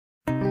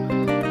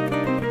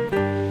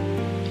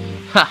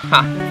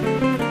Haha.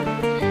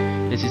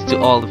 This is to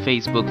all the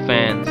Facebook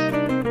fans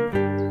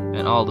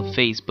and all the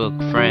Facebook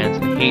friends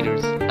and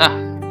haters.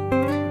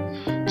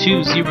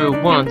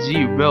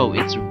 2010,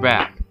 it's a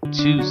rap.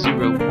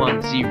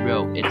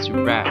 2010, it's a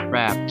rap.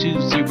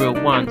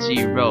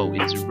 2010,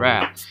 it's a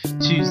rap.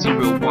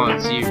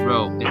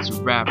 2010, it's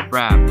a rap.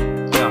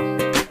 Yeah.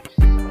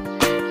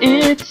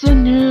 It's a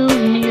new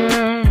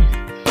year.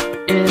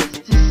 It's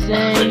the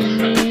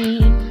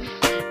same.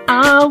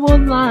 I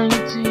won't lie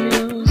to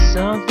you.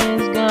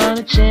 Something's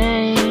gonna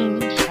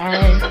change.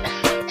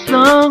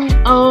 Long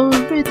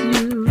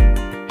overdue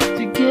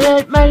to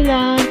get my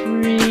life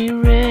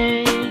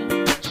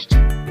rearranged.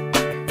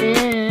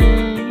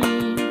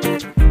 Yeah.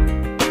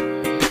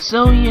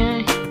 So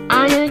yeah,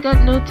 I ain't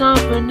got no time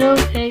for no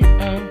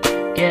hater.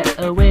 Get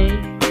away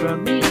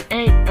from me,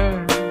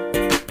 hater.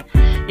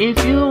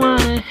 If you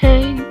wanna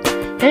hate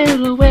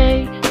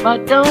away,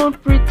 but don't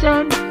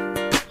pretend.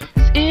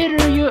 It's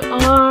either you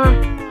are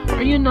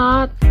or you're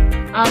not.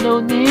 I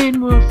don't need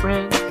more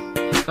friends,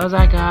 'cause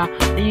I got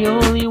the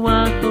only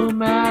one who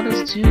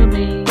matters to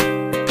me.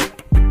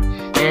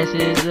 This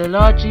is the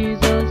Lord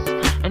Jesus,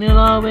 and He'll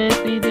always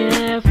be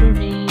there for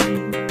me.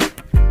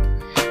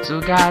 So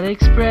gotta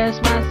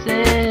express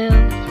myself,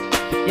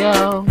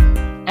 yo,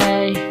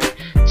 hey.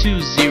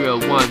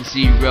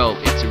 2010,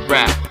 it's a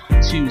rap.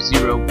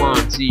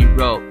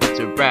 2010, it's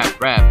a rap.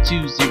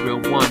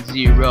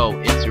 2010,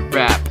 it's a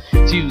rap.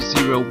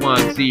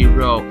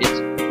 2010, it's a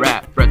rap.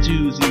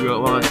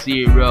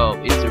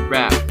 2010, it's a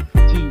rap.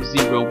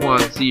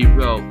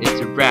 2010, it's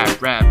a rap.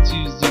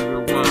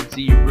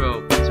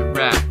 2010, it's a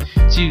rap.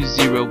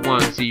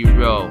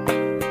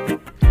 2010.